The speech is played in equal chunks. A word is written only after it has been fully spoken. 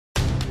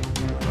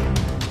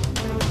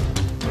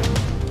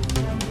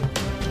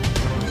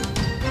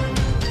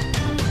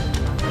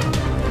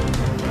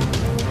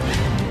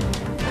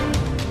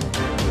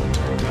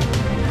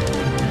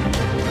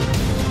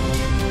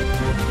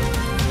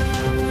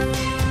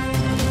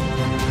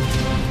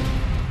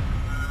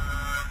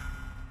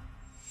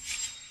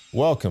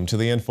Welcome to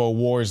the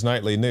INFOWARS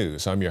Nightly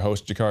News. I'm your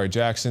host, Jakari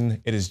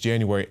Jackson. It is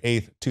January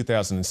 8th,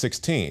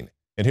 2016,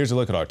 and here's a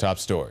look at our top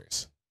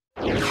stories.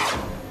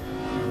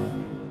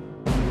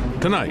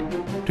 Tonight,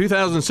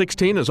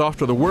 2016 is off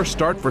to the worst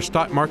start for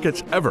stock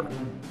markets ever,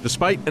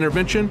 despite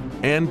intervention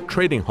and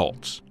trading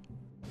halts.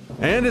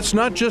 And it's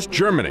not just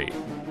Germany.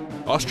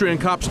 Austrian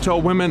cops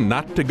tell women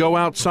not to go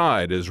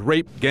outside as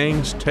rape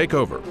gangs take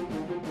over.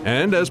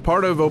 And as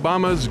part of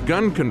Obama's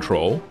gun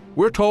control,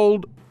 we're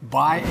told,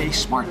 buy a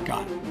smart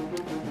gun.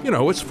 You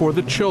know, it's for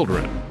the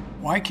children.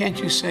 Why can't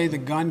you say the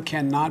gun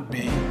cannot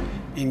be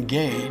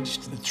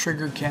engaged, the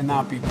trigger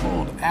cannot be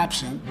pulled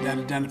absent that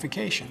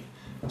identification?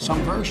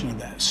 Some version of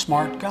that,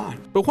 smart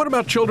gun. But what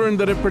about children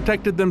that have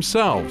protected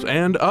themselves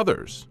and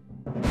others?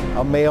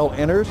 A male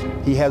enters,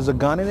 he has a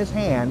gun in his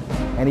hand,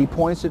 and he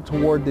points it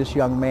toward this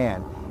young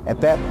man. At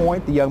that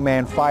point, the young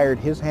man fired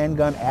his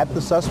handgun at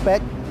the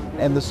suspect,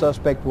 and the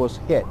suspect was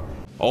hit.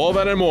 All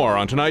that and more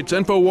on tonight's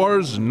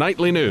INFOWARS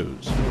Nightly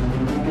News.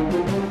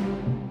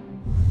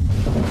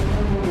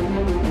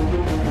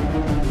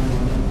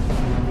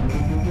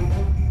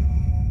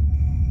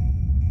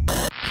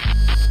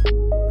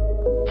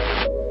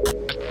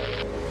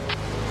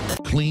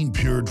 Clean,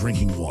 pure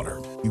drinking water.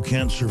 You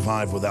can't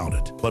survive without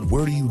it. But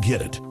where do you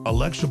get it?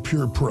 Alexa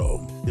Pure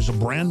Pro is a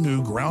brand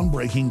new,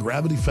 groundbreaking,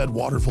 gravity-fed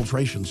water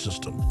filtration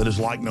system that is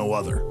like no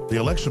other. The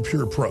Alexa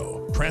Pure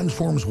Pro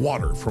transforms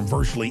water from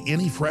virtually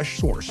any fresh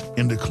source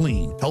into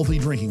clean, healthy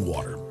drinking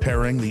water,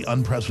 pairing the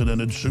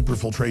unprecedented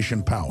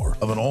superfiltration power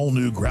of an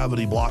all-new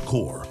gravity block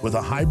core with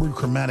a hybrid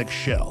chromatic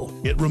shell.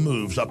 It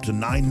removes up to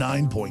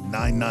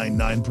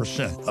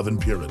 99.999% of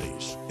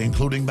impurities,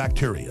 including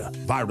bacteria,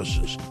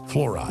 viruses,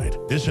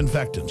 fluoride,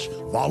 disinfectants,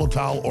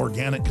 volatile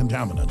organic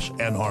contaminants,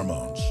 and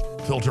hormones.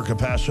 Filter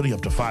capacity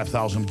up to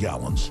 5,000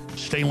 gallons.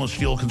 Stainless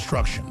steel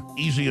construction,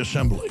 easy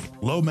assembly,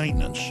 low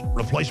maintenance.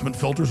 Replacement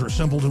filters are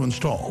simple to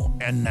install.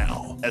 And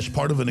now, as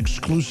part of an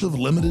exclusive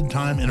limited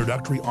time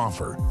introductory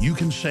offer, you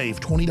can save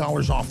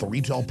 $20 off the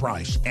retail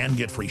price and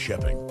get free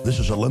shipping. This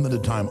is a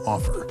limited time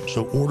offer,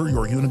 so order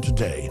your unit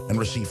today and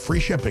receive free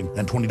shipping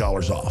and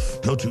 $20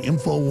 off. Go to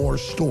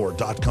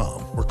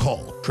InfoWarsStore.com or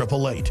call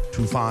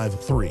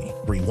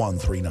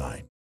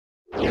 888-253-3139.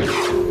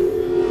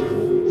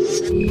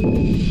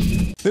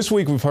 This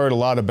week, we've heard a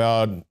lot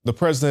about the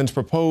president's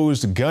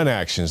proposed gun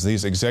actions,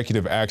 these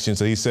executive actions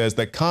that he says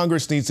that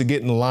Congress needs to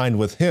get in line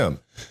with him.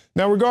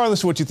 Now,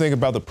 regardless of what you think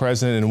about the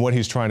president and what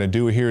he's trying to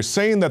do here,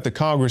 saying that the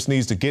Congress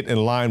needs to get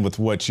in line with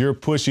what you're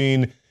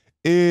pushing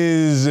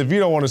is, if you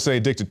don't want to say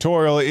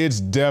dictatorial, it's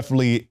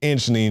definitely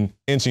inching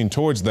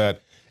towards that.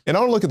 And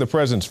I want to look at the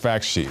president's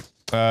fact sheet.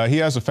 He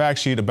has a fact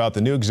sheet about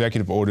the new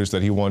executive orders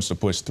that he wants to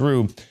push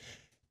through.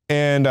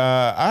 And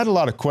I had a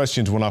lot of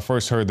questions when I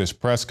first heard this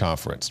press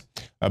conference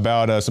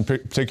about some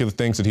particular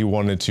things that he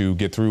wanted to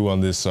get through on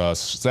this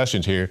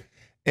session here.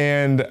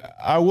 And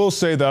I will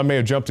say that I may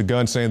have jumped the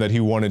gun saying that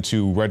he wanted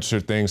to register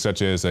things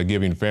such as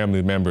giving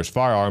family members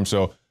firearms.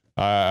 So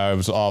I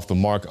was off the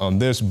mark on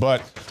this.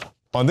 But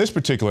on this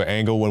particular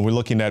angle, when we're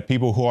looking at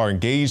people who are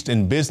engaged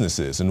in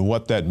businesses and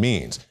what that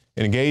means,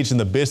 and engaged in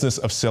the business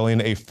of selling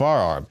a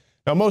firearm.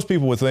 Now, most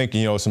people would think,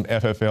 you know, some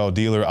FFL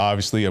dealer,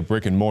 obviously a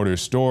brick and mortar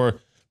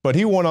store. But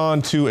he went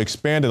on to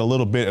expand it a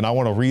little bit, and I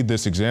want to read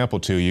this example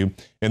to you.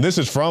 And this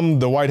is from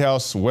the White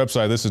House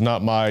website. This is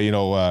not my,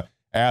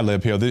 ad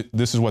lib here.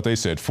 This is what they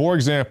said. For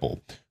example,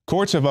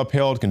 courts have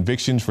upheld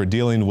convictions for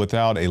dealing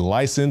without a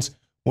license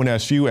when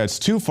as few as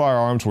 2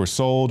 firearms were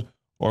sold,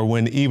 or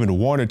when even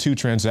 1 or 2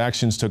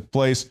 transactions took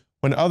place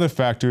when other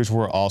factors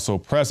were also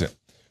present.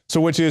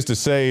 So which is to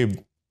say,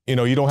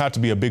 you don't have to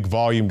be a big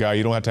volume guy.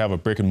 You don't have to have a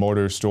brick and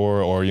mortar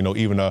store or,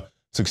 even a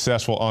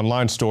successful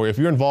online store. If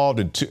you're involved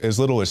in as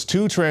little as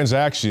 2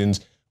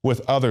 transactions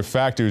with other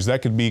factors,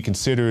 that could be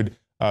considered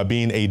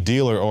being a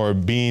dealer or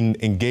being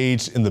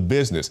engaged in the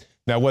business.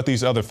 Now, what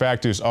these other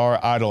factors are,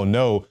 I don't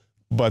know,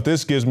 but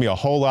this gives me a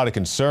whole lot of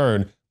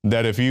concern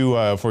that if you,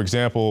 for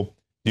example,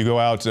 you go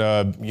out,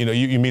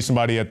 you meet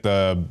somebody in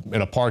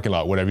a parking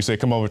lot, whatever. You say,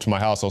 come over to my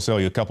house, I'll sell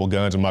you a couple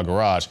guns in my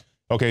garage.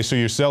 Okay, so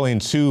you're selling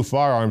 2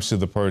 firearms to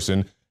the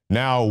person.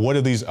 Now, what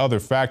are these other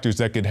factors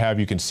that could have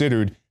you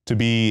considered to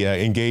be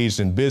engaged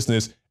in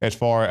business as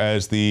far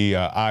as the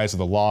eyes of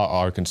the law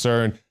are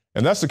concerned?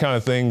 And that's the kind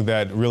of thing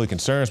that really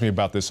concerns me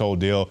about this whole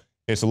deal.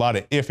 It's a lot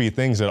of iffy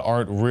things that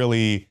aren't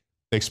really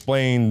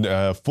explained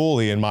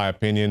fully, in my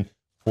opinion,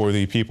 for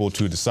the people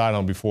to decide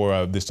on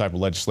before this type of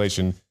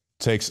legislation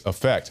takes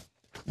effect.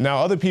 Now,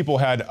 other people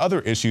had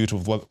other issues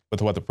with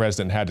what the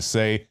president had to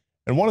say.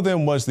 And one of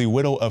them was the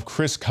widow of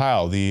Chris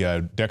Kyle,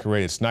 the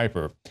decorated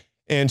sniper.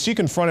 And she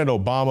confronted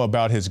Obama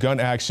about his gun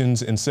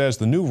actions and says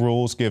the new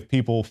rules give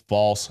people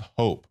false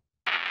hope.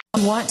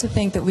 We want to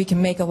think that we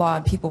can make a law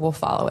and people will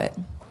follow it.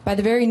 By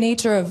the very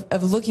nature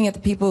of looking at the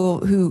people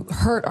who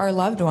hurt our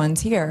loved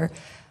ones here,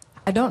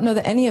 I don't know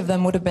that any of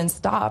them would have been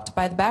stopped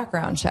by the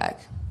background check.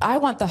 I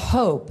want the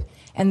hope,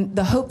 and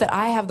the hope that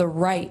I have the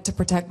right to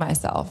protect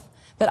myself,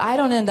 that I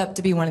don't end up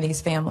to be one of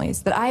these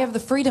families, that I have the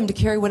freedom to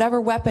carry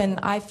whatever weapon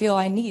I feel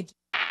I need.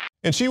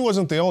 And she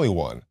wasn't the only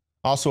one.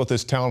 Also at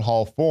this town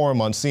hall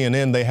forum on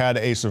CNN, they had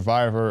a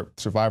survivor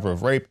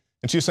of rape.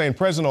 And she's saying,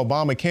 President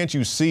Obama, can't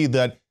you see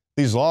that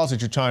these laws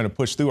that you're trying to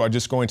push through are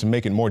just going to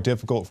make it more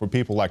difficult for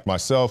people like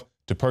myself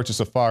to purchase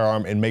a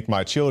firearm and make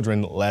my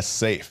children less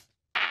safe?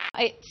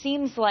 It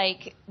seems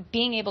like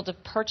being able to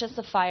purchase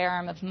a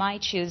firearm of my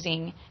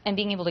choosing and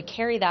being able to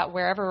carry that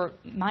wherever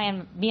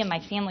me and my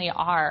family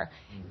are,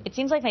 it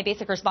seems like my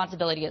basic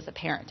responsibility as a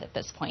parent at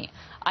this point.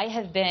 I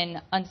have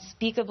been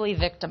unspeakably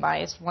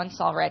victimized once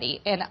already,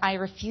 and I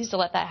refuse to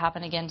let that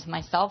happen again to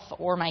myself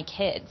or my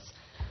kids.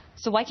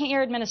 So why can't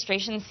your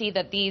administration see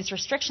that these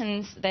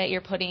restrictions that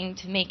you're putting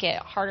to make it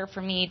harder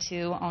for me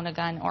to own a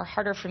gun or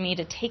harder for me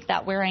to take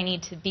that where I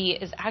need to be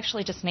is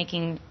actually just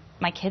making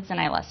my kids and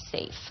I less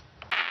safe?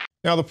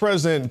 Now, the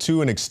president,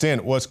 to an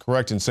extent, was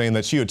correct in saying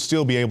that she would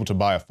still be able to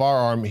buy a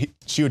firearm.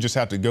 She would just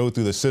have to go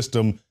through the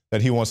system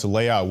that he wants to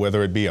lay out,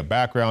 whether it be a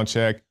background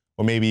check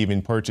or maybe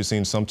even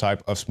purchasing some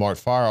type of smart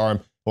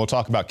firearm. We'll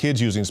talk about kids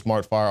using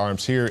smart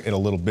firearms here in a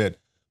little bit.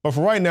 But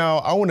for right now,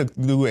 I want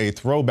to do a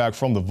throwback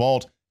from the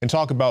vault and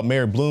talk about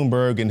Mayor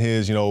Bloomberg and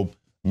his,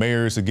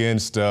 mayors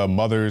against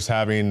mothers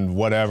having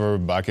whatever.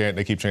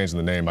 They keep changing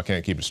the name. I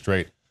can't keep it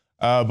straight.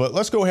 But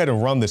let's go ahead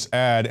and run this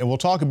ad, and we'll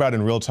talk about it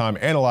in real time,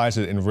 analyze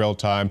it in real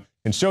time,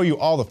 and show you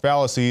all the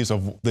fallacies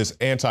of this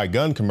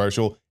anti-gun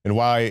commercial and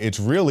why it's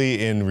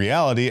really, in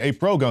reality, a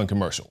pro-gun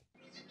commercial.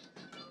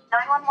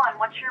 911,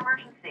 what's your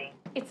emergency?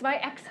 It's my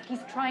ex. He's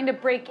trying to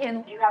break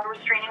in. Do you have a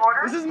restraining order?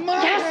 This is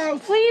my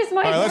house. Please,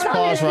 my All right, let's son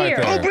pause is right here.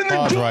 there. Open the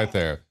Pause door. right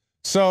there.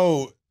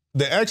 So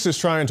the ex is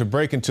trying to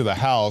break into the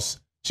house.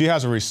 She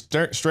has a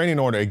restraining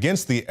order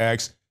against the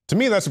ex. To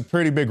me, that's a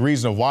pretty big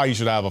reason of why you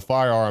should have a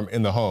firearm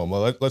in the home.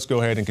 Well, let's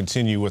go ahead and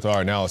continue with our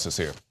analysis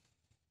here.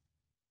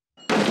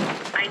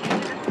 I need you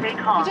to stay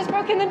calm. He just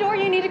broke in the door.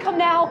 You need to come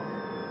now.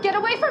 Get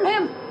away from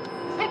him.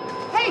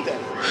 Hey.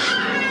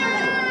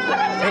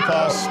 Hit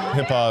pause.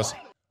 Hit pause.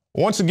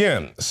 Once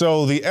again,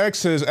 so the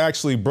ex has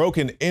actually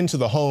broken into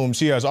the home.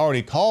 She has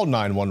already called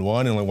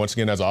 911. And once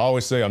again, as I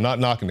always say, I'm not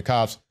knocking the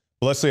cops,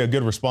 but let's say a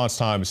good response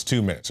time is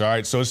 2 minutes. All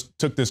right. So it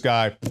took this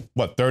guy,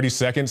 30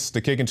 seconds to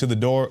kick into the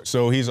door.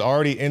 So he's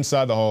already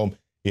inside the home.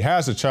 He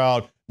has a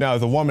child. Now, if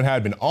the woman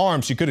had been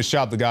armed, she could have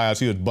shot the guy as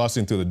he was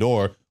busting through the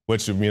door,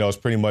 which, is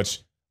pretty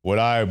much what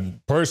I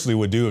personally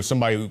would do if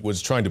somebody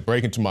was trying to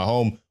break into my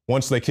home.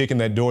 Once they kick in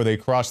that door, they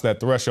cross that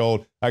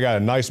threshold. I got a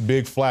nice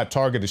big flat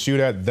target to shoot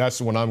at. That's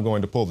when I'm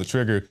going to pull the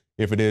trigger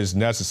if it is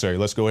necessary.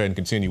 Let's go ahead and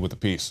continue with the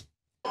piece.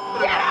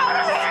 Get out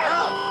of here!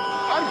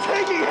 I'm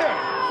taking him.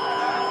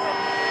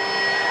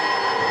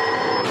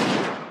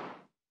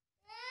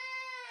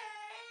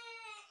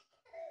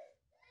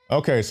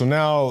 Okay, so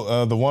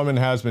now the woman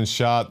has been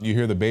shot. You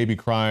hear the baby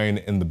crying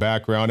in the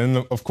background. And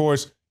of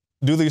course,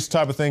 do these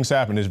type of things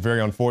happen? It's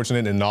very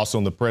unfortunate. And also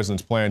in the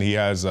president's plan, he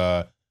has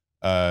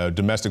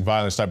domestic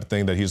violence type of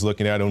thing that he's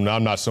looking at. And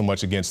I'm not so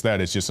much against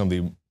that. It's just some of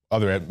the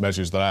other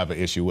measures that I have an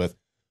issue with.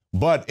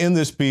 But in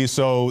this piece,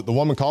 so the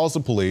woman calls the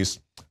police.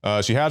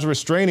 She has a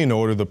restraining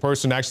order. The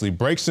person actually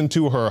breaks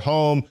into her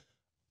home.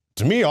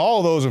 To me, all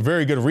of those are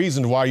very good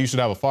reasons why you should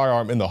have a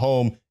firearm in the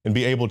home and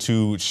be able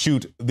to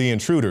shoot the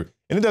intruder.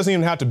 And it doesn't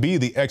even have to be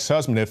the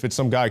ex-husband. If it's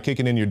some guy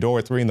kicking in your door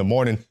at 3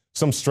 a.m,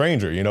 some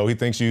stranger, he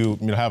thinks you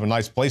have a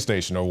nice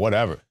PlayStation or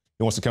whatever.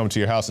 He wants to come to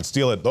your house and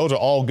steal it. Those are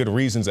all good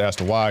reasons as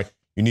to why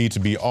you need to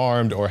be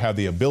armed or have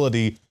the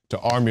ability to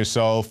arm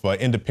yourself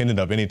independent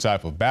of any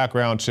type of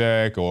background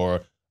check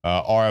or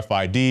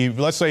RFID.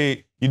 Let's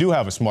say you do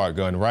have a smart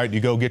gun, right?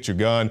 You go get your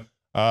gun.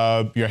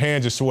 Your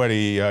hands are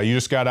sweaty. You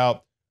just got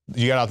out.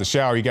 You got out the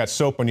shower. You got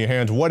soap on your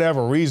hands.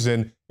 Whatever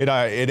reason,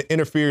 it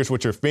interferes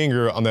with your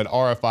finger on that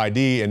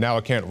RFID, and now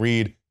it can't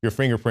read your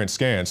fingerprint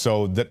scan.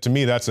 So to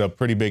me, that's a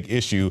pretty big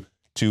issue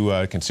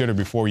to consider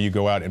before you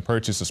go out and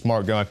purchase a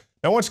smart gun.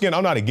 Now, once again,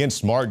 I'm not against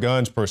smart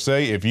guns per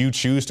se. If you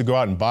choose to go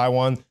out and buy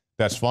one,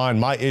 that's fine.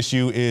 My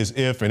issue is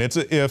if, and it's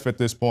an if at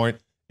this point,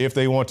 if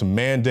they want to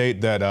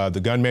mandate that the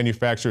gun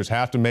manufacturers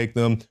have to make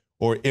them,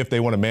 or if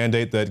they want to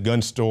mandate that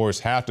gun stores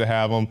have to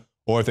have them,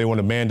 or if they want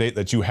to mandate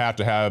that you have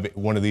to have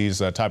one of these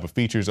type of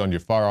features on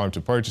your firearm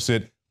to purchase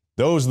it.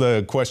 Those are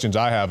the questions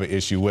I have an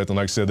issue with. And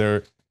like I said,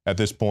 they're at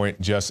this point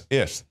just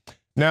ifs.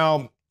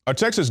 Now, our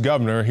Texas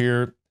governor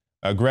here,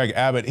 Greg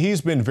Abbott, he's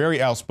been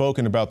very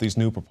outspoken about these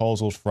new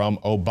proposals from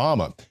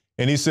Obama.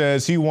 And he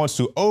says he wants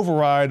to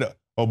override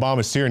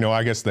Obama's tyranny.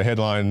 I guess the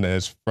headline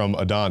is from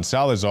Adon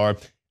Salazar.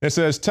 It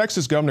says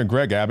Texas Governor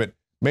Greg Abbott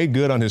made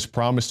good on his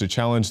promise to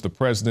challenge the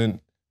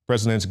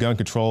president's gun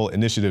control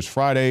initiatives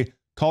Friday,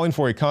 calling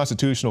for a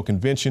constitutional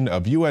convention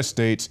of U.S.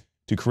 states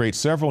to create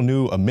several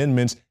new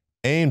amendments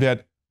aimed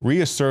at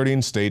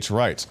reasserting states'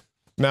 rights.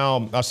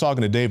 Now, I was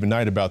talking to David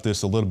Knight about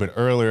this a little bit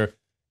earlier,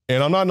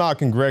 and I'm not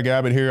knocking Greg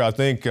Abbott here. I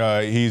think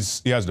he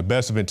has the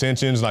best of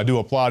intentions, and I do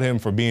applaud him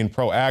for being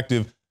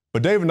proactive.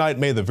 But David Knight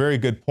made the very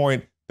good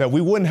point that we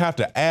wouldn't have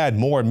to add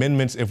more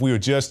amendments if we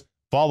would just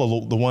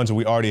follow the ones that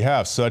we already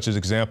have, such as,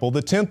 example,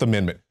 the 10th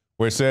Amendment,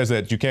 where it says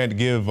that you can't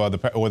give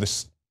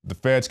the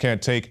feds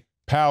can't take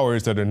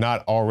powers that are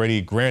not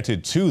already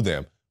granted to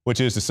them, which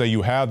is to say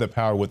you have the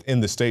power within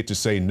the state to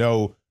say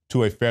no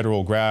to a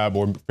federal grab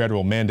or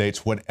federal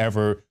mandates,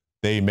 whatever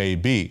they may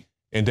be.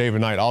 And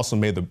David Knight also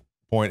made the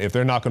point, if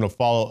they're not going to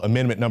follow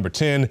amendment number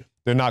 10,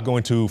 they're not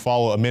going to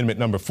follow amendment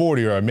number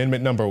 40 or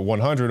amendment number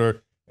 100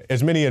 or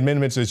as many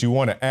amendments as you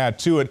want to add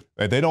to it.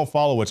 If they don't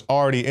follow what's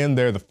already in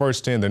there, the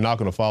first 10, they're not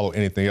going to follow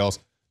anything else.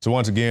 So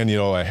once again, you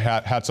know,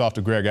 hats off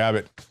to Greg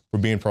Abbott for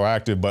being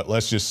proactive, but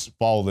let's just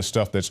follow the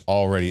stuff that's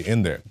already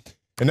in there.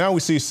 And now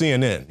we see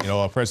CNN. You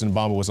know, President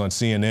Obama was on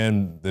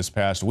CNN this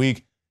past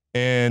week,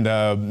 and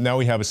now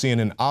we have a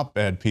CNN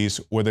op-ed piece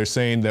where they're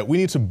saying that we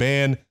need to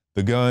ban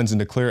the guns and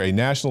declare a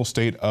national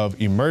state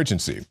of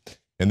emergency.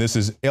 And this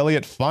is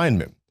Elliot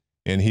Feynman,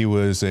 and he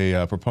was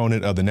a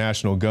proponent of the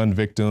National Gun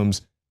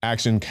Victims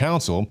Action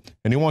Council,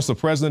 and he wants the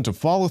president to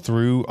follow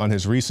through on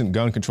his recent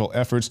gun control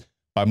efforts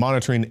by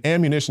monitoring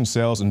ammunition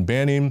sales and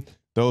banning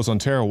those on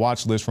terror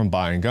watch lists from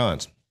buying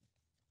guns.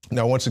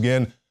 Now, once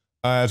again,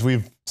 as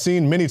we've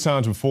seen many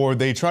times before,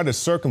 they try to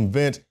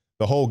circumvent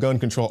the whole gun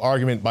control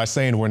argument by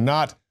saying we're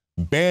not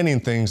banning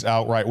things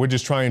outright. We're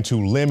just trying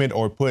to limit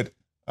or put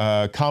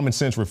common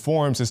sense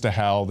reforms as to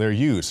how they're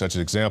used, such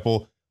as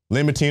example,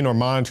 limiting or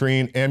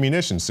monitoring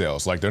ammunition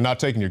sales. Like they're not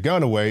taking your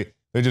gun away.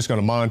 They're just going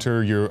to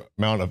monitor your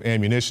amount of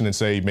ammunition and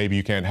say maybe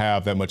you can't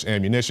have that much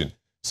ammunition.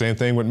 Same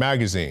thing with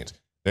magazines.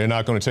 They're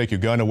not going to take your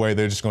gun away.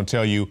 They're just going to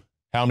tell you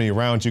how many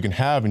rounds you can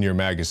have in your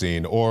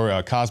magazine,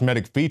 or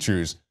cosmetic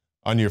features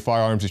on your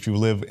firearms if you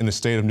live in the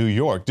state of New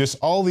York. Just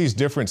all these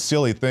different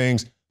silly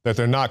things that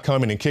they're not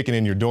coming and kicking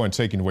in your door and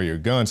taking away your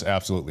guns.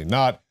 Absolutely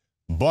not.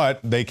 But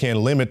they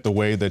can limit the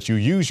way that you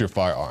use your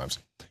firearms.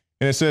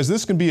 And it says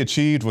this can be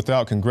achieved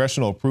without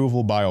congressional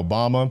approval by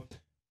Obama,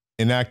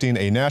 enacting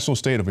a national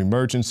state of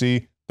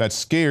emergency that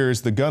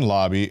scares the gun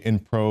lobby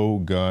and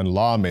pro-gun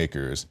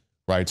lawmakers,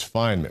 writes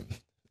Feynman.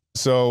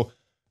 So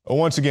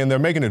once again, they're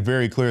making it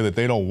very clear that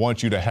they don't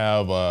want you to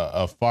have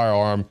a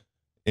firearm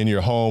in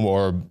your home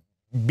or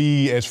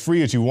be as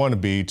free as you want to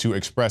be to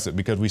express it,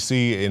 because we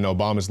see in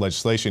Obama's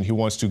legislation, he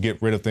wants to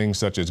get rid of things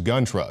such as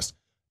gun trust.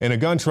 And a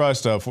gun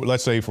trust,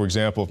 let's say, for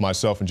example, if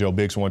myself and Joe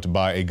Biggs want to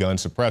buy a gun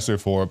suppressor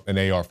for an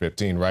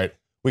AR-15, right?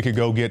 We could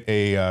go get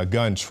a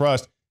gun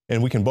trust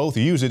and we can both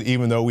use it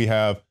even though we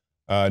have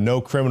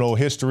no criminal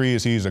history,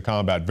 as he's a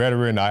combat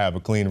veteran. I have a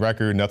clean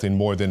record, nothing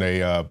more than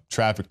a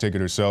traffic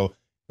ticket or so.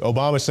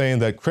 Obama's saying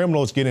that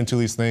criminals get into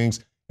these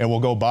things and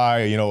will go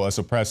buy, you know, a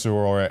suppressor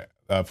or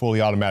a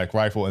fully automatic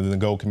rifle and then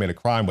go commit a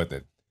crime with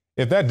it.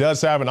 If that does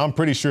happen, I'm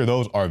pretty sure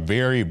those are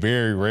very,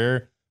 very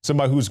rare.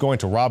 Somebody who's going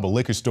to rob a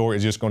liquor store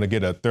is just going to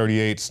get a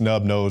 .38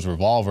 snub-nose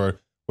revolver,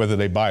 whether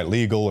they buy it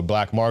legal or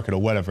black market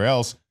or whatever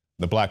else.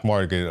 The black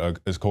market,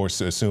 of course,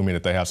 assuming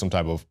that they have some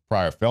type of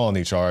prior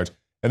felony charge.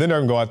 And then they're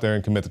going to go out there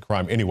and commit the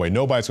crime anyway.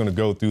 Nobody's going to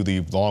go through the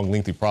long,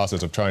 lengthy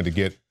process of trying to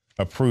get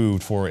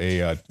approved for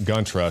a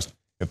gun trust,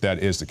 if that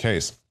is the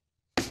case.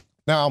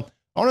 Now,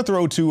 I want to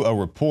throw to a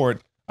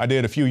report I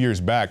did a few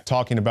years back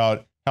talking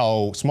about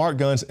how smart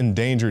guns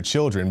endanger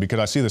children, because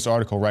I see this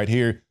article right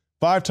here.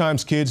 5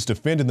 times kids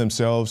defended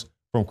themselves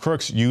from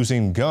crooks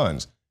using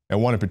guns.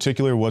 And one in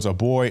particular was a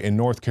boy in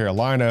North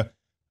Carolina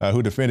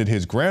who defended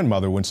his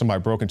grandmother when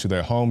somebody broke into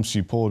their home.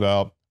 She pulled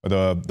out,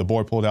 the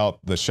boy pulled out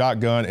the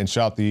shotgun and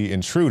shot the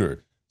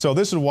intruder. So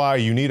this is why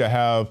you need to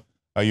have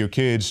your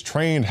kids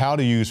trained how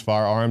to use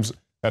firearms.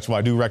 That's why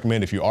I do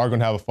recommend, if you are going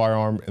to have a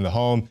firearm in the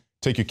home,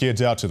 take your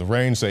kids out to the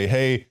range, say,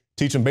 hey,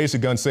 teach them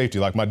basic gun safety,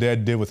 like my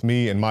dad did with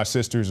me and my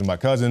sisters and my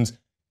cousins.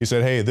 He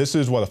said, hey, this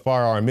is what a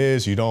firearm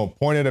is. You don't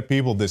point it at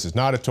people. This is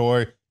not a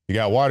toy. You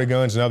got water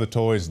guns and other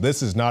toys.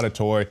 This is not a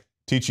toy.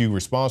 Teach you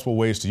responsible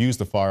ways to use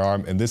the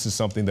firearm. And this is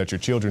something that your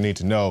children need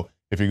to know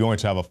if you're going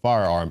to have a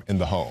firearm in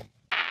the home.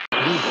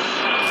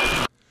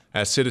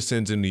 As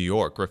citizens in New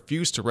York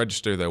refuse to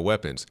register their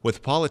weapons,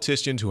 with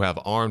politicians who have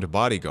armed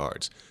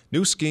bodyguards,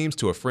 new schemes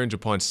to infringe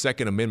upon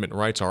Second Amendment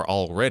rights are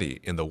already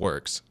in the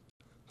works.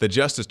 The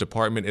Justice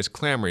Department is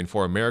clamoring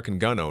for American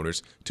gun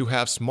owners to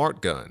have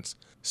smart guns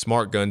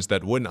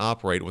that wouldn't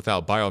operate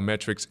without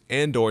biometrics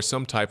and/or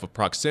some type of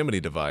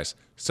proximity device,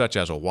 such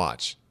as a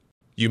watch.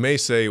 You may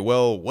say,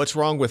 well, what's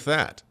wrong with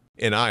that?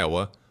 In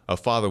Iowa, a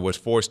father was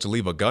forced to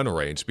leave a gun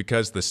range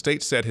because the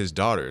state said his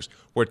daughters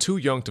were too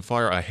young to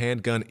fire a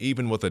handgun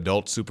even with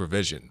adult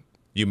supervision.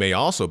 You may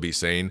also be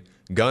saying,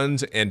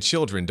 guns and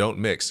children don't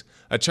mix.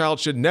 A child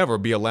should never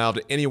be allowed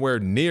anywhere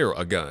near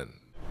a gun.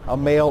 A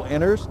male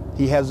enters,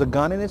 he has a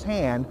gun in his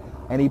hand,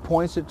 and he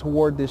points it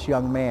toward this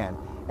young man.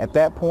 At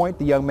that point,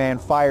 the young man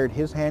fired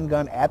his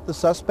handgun at the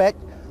suspect,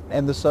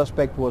 and the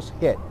suspect was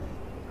hit.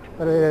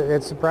 But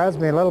it surprised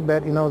me a little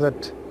bit, you know,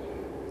 that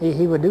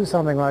he would do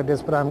something like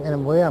this, but in a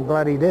way I'm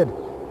glad he did.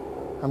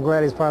 I'm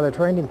glad his father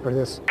trained him for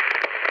this.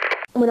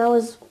 When I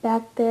was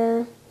back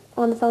there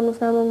on the phone with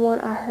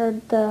 911, I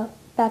heard the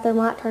bathroom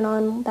light turn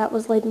on that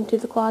was leading to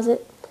the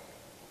closet.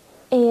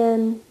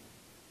 And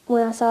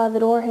when I saw the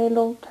door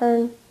handle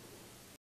turn,